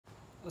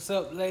What's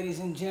up, ladies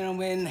and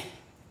gentlemen?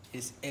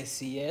 It's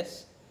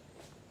SCS,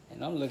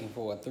 and I'm looking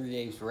for a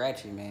 3/8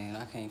 ratchet, man.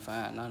 I can't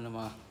find none of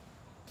my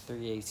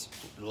 3/8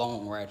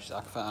 long ratchets.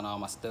 I can find all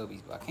my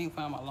stubbies, but I can't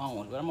find my long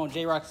ones. But I'm on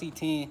Jrocks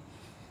C10.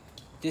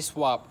 This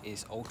swap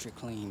is ultra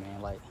clean,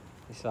 man. Like,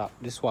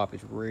 this swap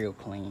is real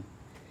clean.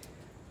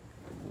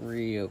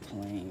 Real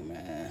clean,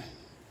 man.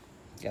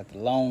 Got the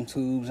long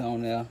tubes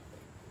on there.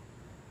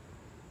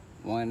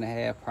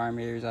 1.5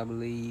 primaries, I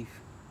believe.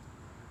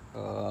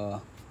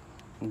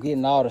 I'm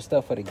getting all the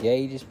stuff for the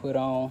gauges put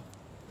on.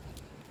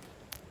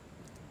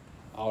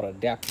 All the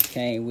adapters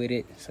came with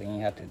it, so you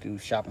ain't have to do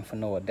shopping for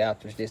no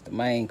adapters. This the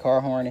main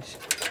car harness.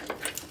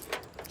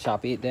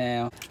 Chop it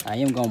down. I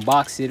am gonna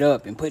box it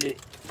up and put it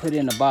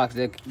in the box.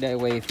 That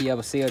way, if he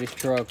ever sell this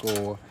truck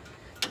or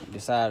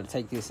decide to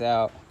take this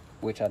out,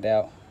 which I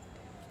doubt,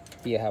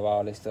 he'll have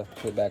all this stuff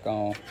put back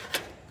on.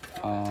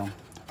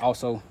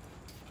 Also,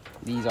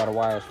 these are the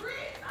wires.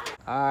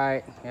 All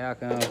right, here I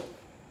come.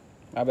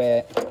 My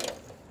bad.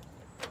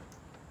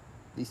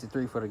 These are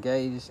 3 for the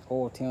gauges,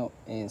 oil temp,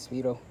 and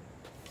speedo.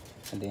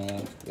 And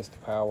then this the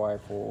power wire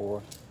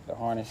for the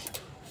harness.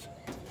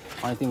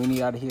 Only thing we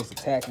need out of here is the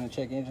tach and the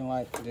check engine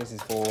light. This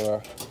is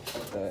for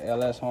the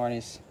LS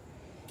harness.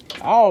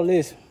 All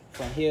this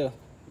from here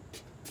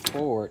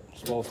forward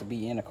is supposed to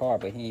be in the car,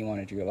 but he ain't want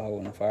to drill a hole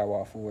in the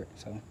firewall for it.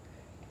 So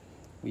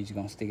we just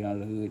gonna stick it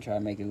under the hood, try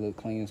to make it look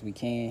clean as we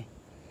can.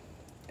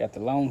 Got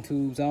the long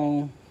tubes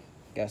on.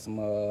 Got some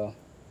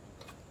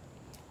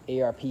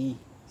ARP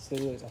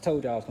studs. I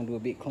told y'all I was gonna do a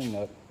big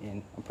cleanup,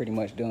 and I'm pretty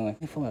much done.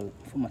 For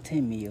my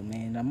 10 mil,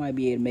 man, I might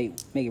be able to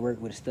make it work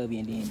with a stubby,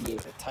 and then be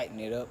able to tighten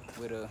it up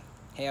with a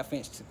 1/2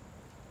 inch to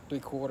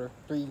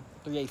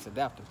 3/8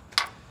 adapter.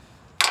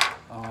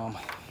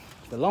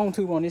 The long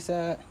tube on this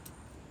side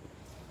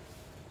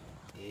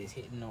is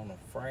hitting on the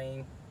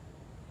frame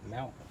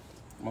mount,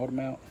 motor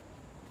mount,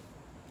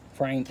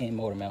 frame and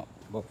motor mount,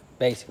 both,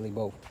 basically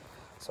both.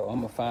 So I'm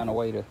gonna find a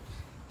way to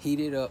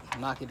heat it up,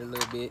 knock it a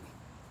little bit.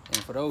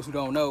 And for those who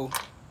don't know,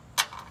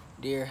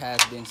 there has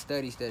been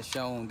studies that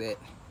shown that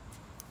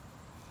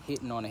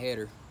hitting on the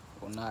header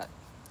will not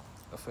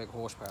affect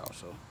horsepower.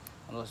 So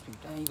unless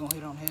people, dang, you gonna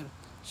hit on the header?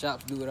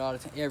 Shops do it all the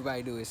time.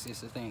 Everybody do it.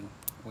 It's a thing.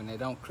 When they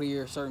don't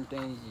clear certain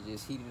things, you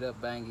just heat it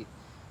up, bang it,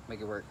 make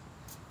it work.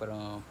 But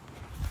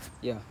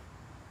yeah,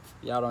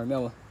 y'all don't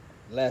remember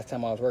last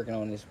time I was working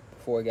on this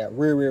before it got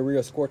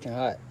real scorching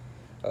hot.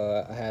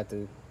 I had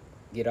to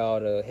get all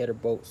the header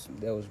bolts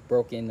that was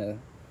broken, the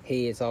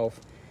heads off.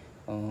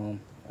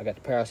 I got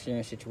the power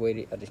steering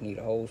situated. I just need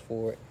a hose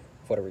for it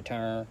for the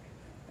return.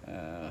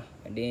 And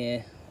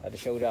then I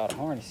just showed y'all the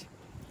harness.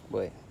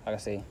 But like I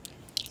say,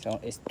 so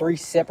it's 3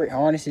 separate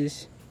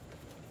harnesses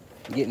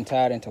getting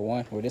tied into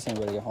one. Well, this ain't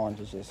really a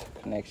harness, it's just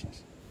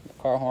connections. The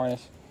car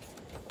harness,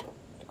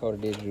 Dakota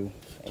Digital,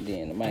 and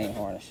then the main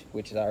harness,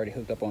 which is already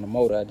hooked up on the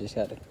motor. I just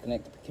had to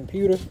connect the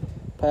computer,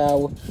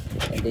 power,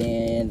 and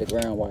then the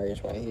ground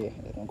wires right here.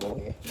 They're gonna go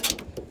here.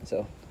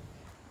 So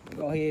we'll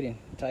go ahead and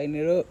tighten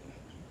it up.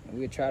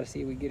 We'll try to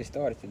see if we get it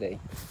started today.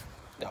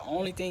 The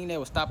only thing that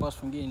will stop us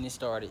from getting this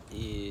started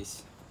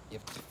is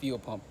if the fuel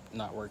pump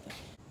not working.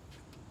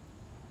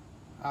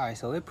 All right,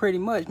 so it pretty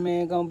much,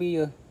 man, gonna be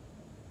a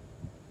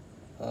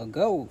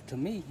go to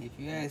me. If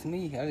you ask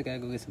me, I just gotta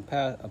go get some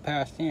a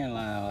power steering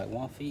line, like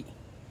 1 feet,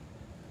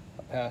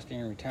 a power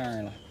steering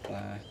return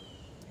line.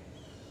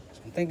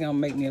 So I'm thinking I'll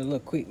make me a little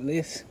quick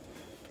list.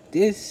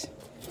 This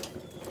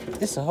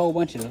a whole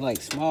bunch of like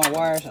small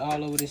wires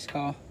all over this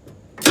car,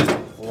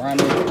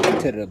 running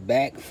to the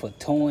back for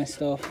towing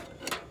stuff,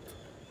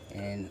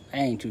 and I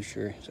ain't too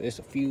sure. So it's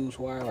a fuse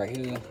wire right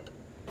here,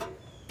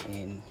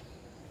 and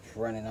it's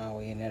running all the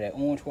way in there. That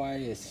orange wire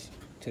is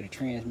to the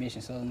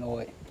transmission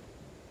solenoid,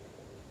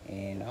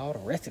 and all the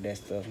rest of that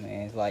stuff,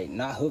 man, it's like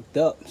not hooked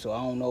up, so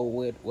I don't know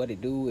what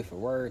it do, if it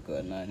work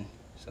or nothing.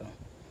 So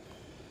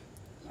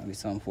maybe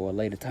something for a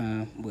later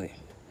time. But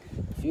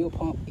the fuel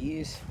pump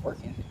is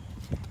working.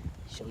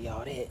 Show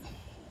y'all that.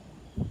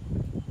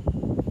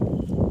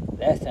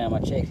 Last time I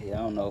checked it, I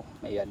don't know,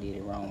 maybe I did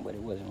it wrong, but it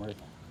wasn't working.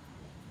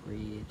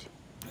 Red.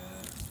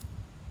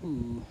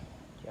 Ooh,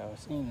 y'all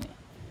seen it.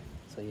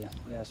 So yeah,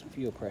 we got some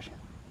fuel pressure.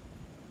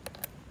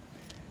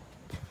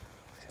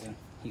 So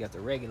you got the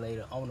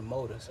regulator on the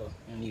motor, so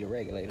you don't need a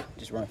regulator.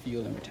 Just run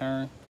fuel and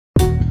return.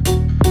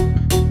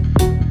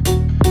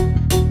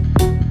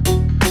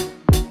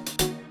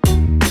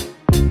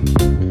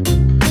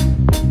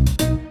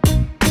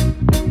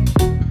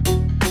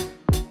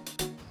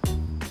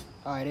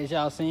 All right, as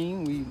y'all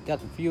seen, we got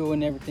the fuel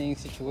and everything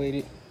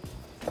situated.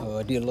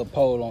 Did a little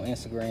poll on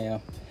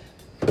Instagram.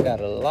 Got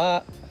a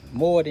lot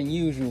more than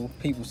usual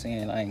people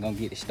saying I ain't gonna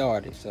get it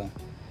started. So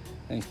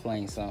let me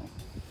explain something.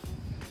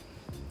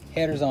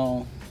 Header's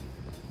on,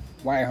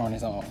 wire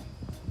harness on.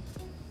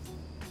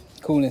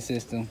 Cooling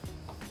system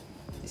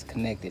is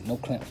connected, no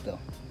clamps though.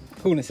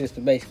 Cooling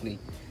system basically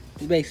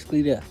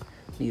there.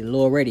 Need a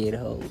little radiator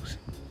hose.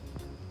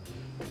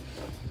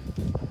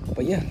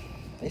 But yeah,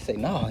 they say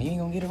no, you ain't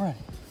gonna get it running.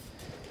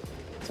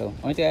 So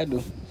only thing I do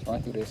is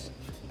run through this.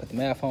 Put the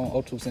math on,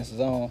 O2 sensors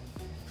on,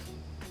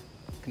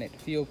 connect the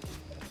fuel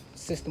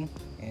system,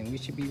 and we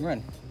should be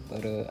running.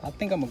 But I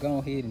think I'm gonna go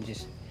ahead and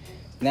just,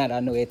 now that I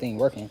know everything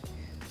working,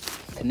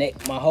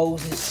 connect my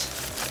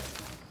hoses,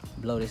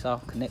 blow this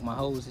off, connect my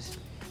hoses,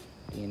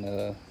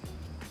 and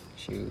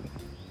shoot,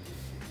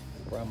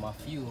 run my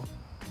fuel.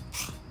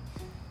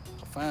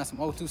 Find some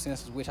O2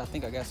 sensors, which I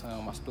think I got some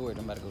on my storage.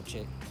 I'm about to go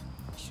check.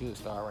 Should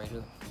start right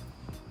here.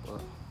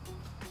 But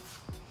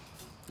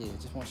yeah,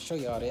 just want to show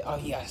y'all that. Oh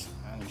yes,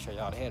 I need to show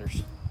y'all the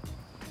headers.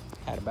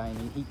 Had to bang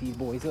and heat these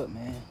boys up,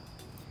 man.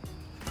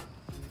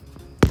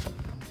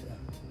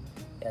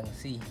 Y'all can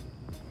see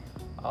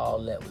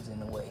all that was in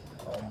the way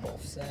on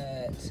both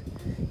sides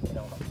and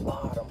on the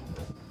bottom.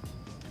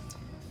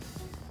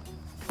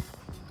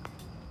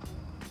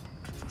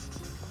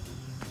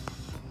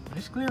 But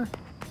it's clear.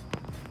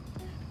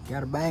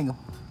 Gotta bang them.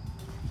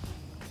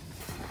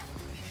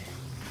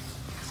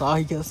 That's all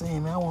he kept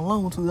saying, man. I want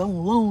long tubes, I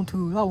want long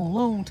tubes, I want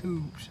long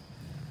tubes.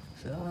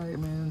 I said, all right,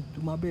 man,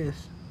 do my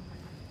best.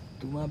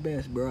 Do my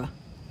best, bro.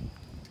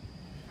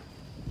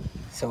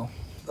 So,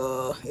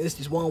 it's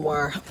this one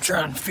wire. I'm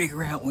trying to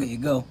figure out where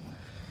it go.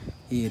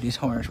 Yeah, this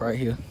harness right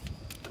here.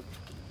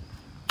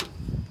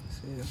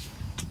 So,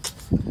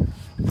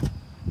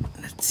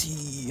 let's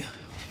see.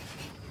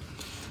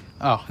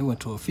 Oh, it went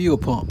to a fuel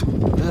pump.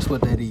 That's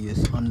what that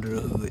is under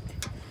the hood.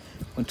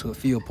 Went to a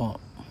fuel pump.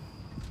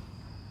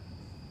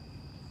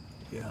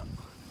 Yeah.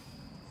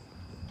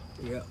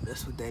 Yeah,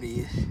 that's what that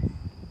is.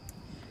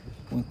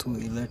 Went to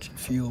an electric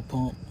fuel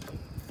pump.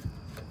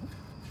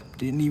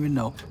 Didn't even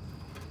know.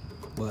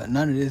 But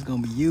none of this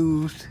gonna be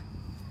used.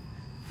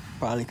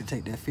 Probably could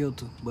take that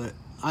filter, but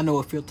I know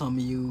what filter I'm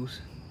gonna use.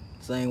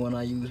 Same one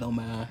I used on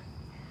mine.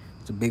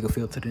 It's a bigger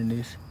filter than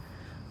this.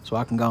 So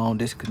I can go on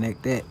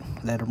disconnect that,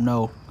 let them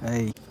know,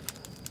 hey,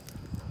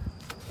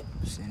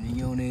 sending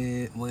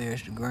unit,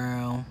 where's the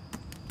ground?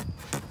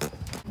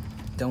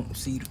 Don't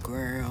see the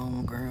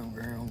ground.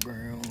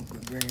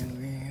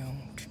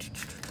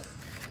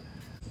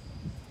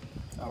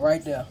 All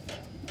right there.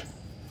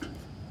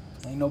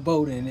 Ain't no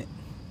boat in it.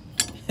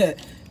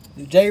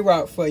 The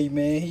Jrocks for you,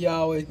 man. He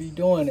always be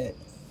doing that.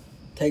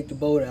 Take the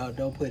boat out,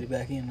 don't put it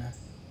back in there.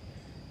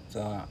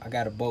 So I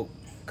got a boat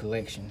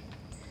collection.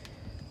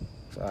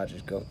 So I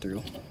just go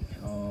through.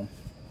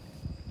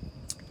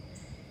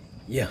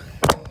 Yeah.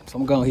 So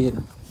I'm gonna go ahead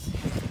and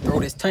throw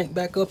this tank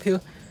back up here.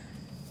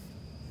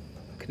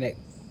 Connect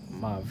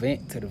my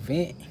vent to the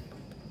vent.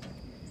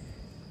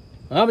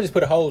 I'm gonna just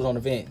put a hose on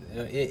the vent.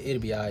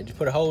 It'll be alright. Just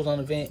put a hose on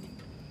the vent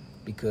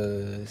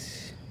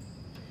because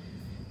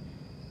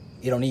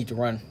it don't need to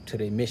run to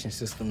the emission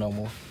system no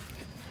more.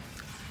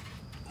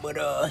 But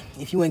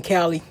if you in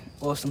Cali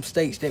or some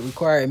states that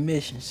require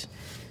emissions,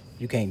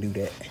 you can't do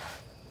that.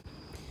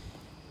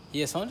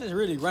 Yeah, so I'm just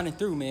really running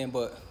through, man.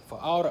 But for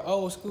all the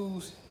old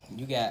schools,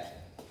 you got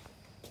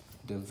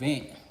the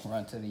vent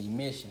run to the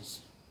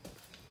emissions.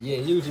 Yeah,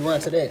 it usually run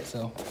to that.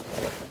 So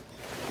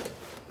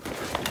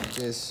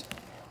just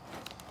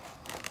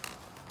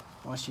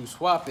once you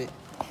swap it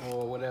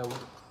or whatever,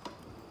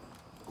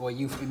 or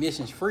you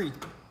emissions free,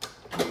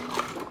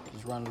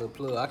 just run a little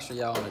plug. I'll show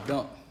y'all on the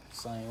dump,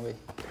 same way.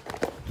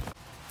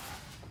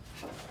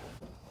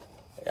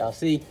 Y'all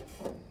see,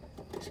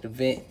 it's the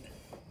vent.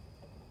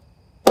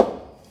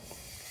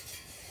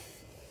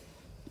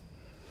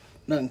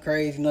 Nothing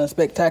crazy, nothing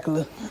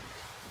spectacular.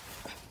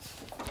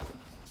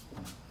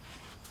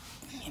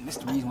 And that's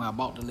the reason why I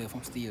bought the lift.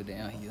 I'm still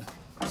down here,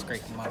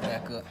 scraping my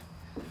back up.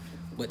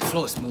 But the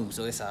floor's smooth,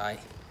 so it's alright.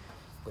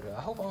 But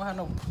I hope I don't have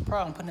no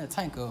problem putting that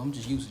tank up. I'm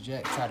just using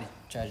jack, try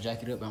to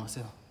jack it up by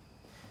myself.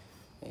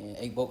 And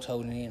 8 bolts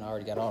holding it in. I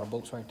already got all the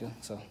bolts right there.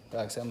 So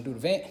like I said, I'm gonna do the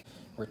vent,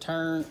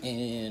 return,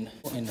 and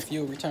the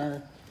fuel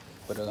return.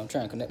 But I'm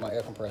trying to connect my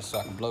air compressor so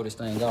I can blow this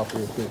thing off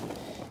real quick.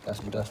 Got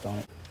some dust on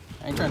it.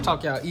 I ain't trying to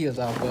talk y'all ears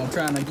off, but I'm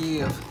trying to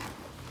give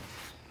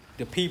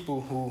the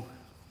people who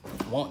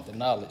want the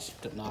knowledge.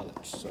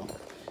 So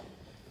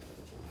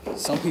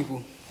some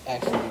people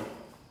actually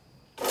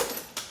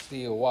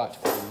still watch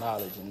for the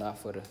knowledge and not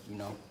for the, you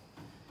know,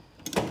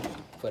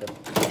 for the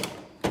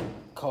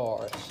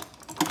cars.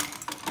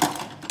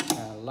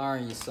 Trying to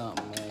learn you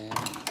something, man.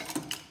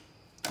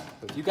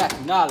 But if you got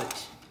the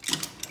knowledge,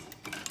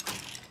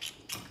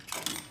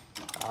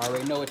 I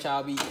already know what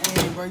y'all be,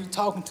 hey bro, you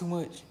talking too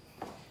much.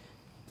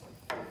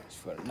 It's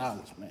for the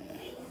knowledge, man.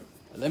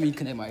 Let me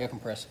connect my air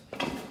compressor,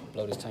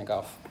 blow this tank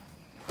off.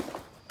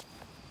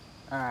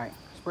 All right,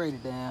 sprayed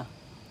it down.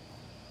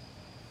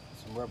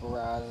 Some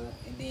rubberizer,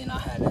 and then I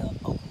had to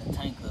open the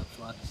tank up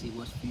so I can see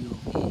what's fuel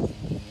in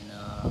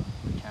and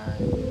return.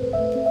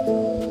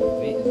 The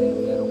vent is in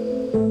the middle.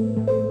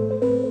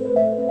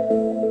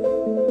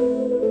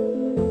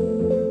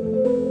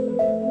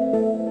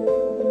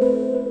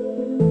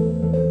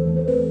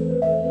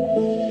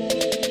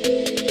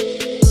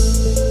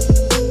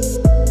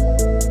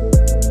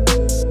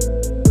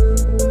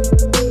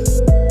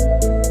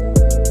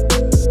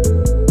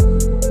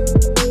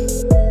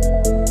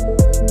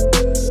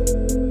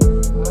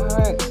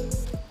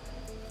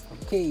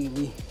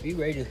 We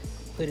ready to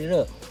put it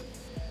up.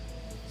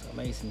 So I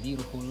made some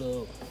beautiful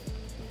little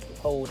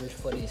holders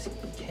for this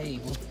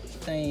cable. This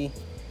thing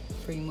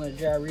pretty much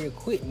dry real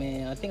quick,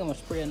 man. I think I'm gonna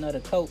spray another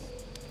coat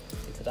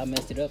because I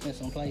messed it up in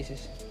some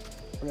places.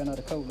 Spray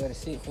another coat, let it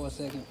sit for a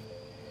second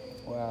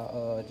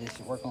while I just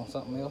work on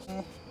something else.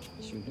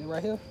 Shoot, it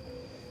right here,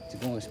 it's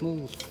going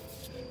smooth.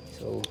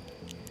 So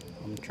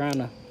I'm trying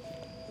to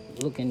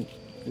look and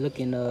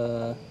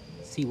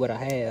see what I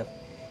have,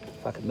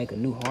 if I could make a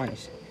new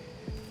harness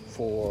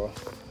for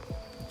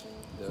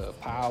the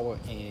power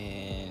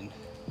and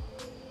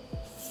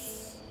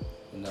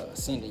the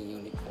sending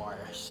unit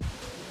wires.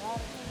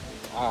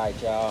 All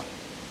right, y'all.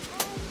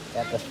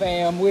 Got the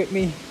fam with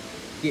me,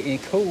 getting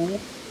cool.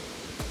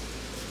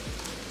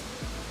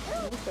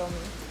 Show me.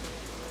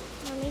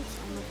 Mommy,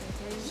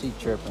 She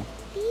tripping.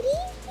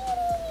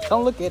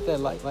 Don't look at that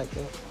light like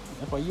that.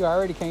 That's why you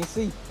already can't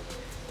see.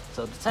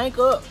 So the tank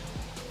up.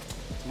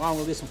 Mom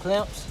will get some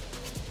clamps,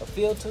 a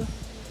filter,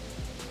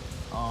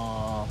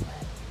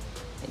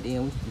 and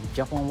then we can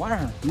jump on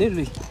wiring.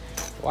 Literally,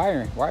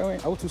 wiring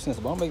O2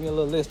 sensor. But I'm making a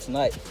little list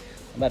tonight.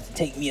 I'm about to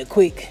take me a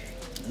quick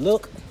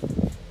look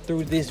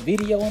through this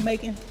video I'm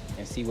making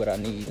and see what I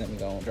need. Let me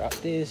go and drop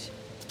this.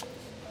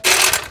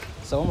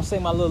 So I'm gonna say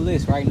my little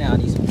list right now. I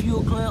need some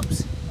fuel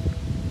clamps.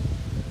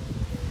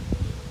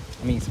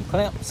 I mean some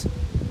clamps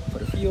for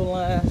the fuel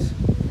lines,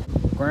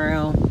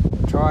 ground,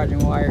 charging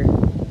wire,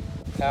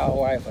 power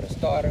wire for the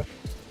starter,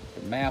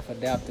 the MAF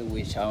adapter,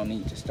 which I don't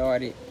need to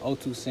start it,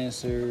 O2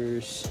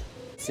 sensors,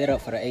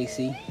 setup for the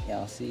AC.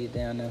 Y'all see it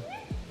down there.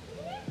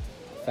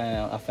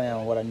 I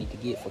found what I need to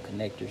get for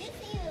connectors.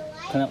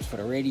 Clamps for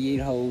the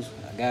radiator hose,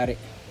 I got it.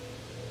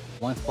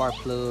 1 spark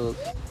plug,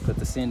 put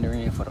the sender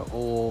in for the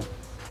oil,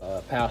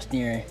 power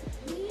steering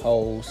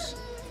hose.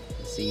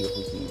 Let's see if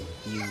we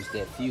can use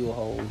that fuel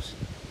hose.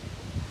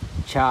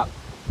 Chop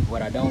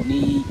what I don't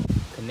need,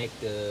 connect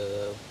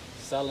the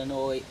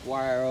solenoid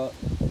wire up,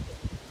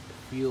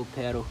 fuel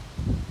pedal.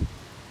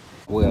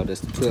 Well, that's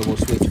the 12-volt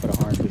switch for the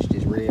harness, which is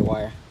this red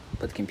wire.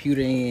 Put the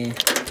computer in.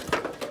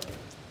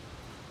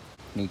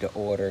 Need to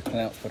order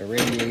clamps for the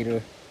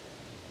radiator,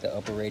 the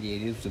upper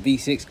radiator. It was a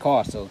V6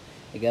 car, so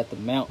they got the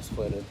mounts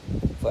for the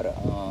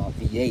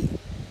V8,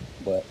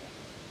 but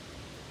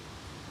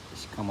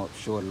it's come up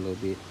short a little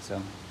bit,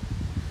 so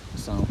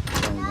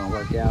something's gonna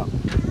work out.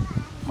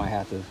 Might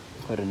have to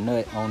put a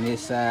nut on this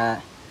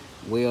side,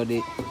 weld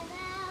it,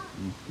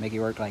 and make it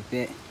work like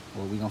that.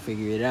 Well, we gonna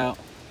figure it out.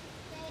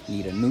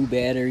 Need a new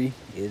battery.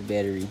 This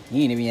battery,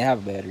 he ain't even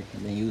have a battery.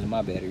 I've been using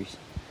my batteries.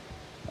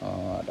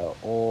 The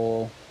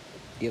oil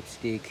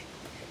dipstick,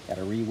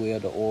 gotta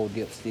re-weld the oil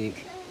dipstick.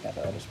 Got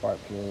the other spark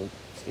plug,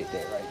 stick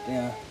that right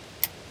there.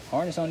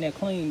 Harness on there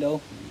clean though.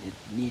 You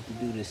need to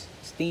do this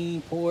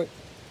steam port,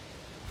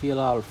 fill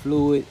all the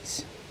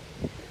fluids.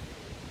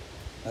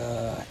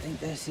 I think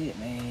that's it,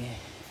 man.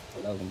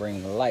 I can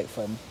bring the light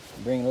for me.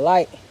 Bring the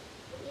light. Yes.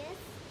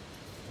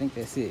 I think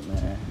that's it,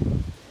 man.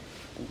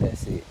 I think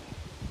that's it.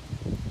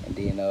 And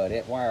then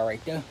that wire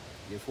right there,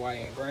 this wire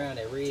and ground,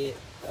 that red,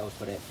 that was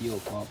for that fuel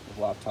pump. That's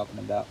what I'm talking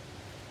about.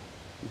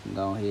 You can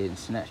go ahead and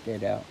snatch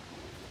that out.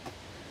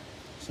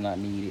 It's not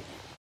needed.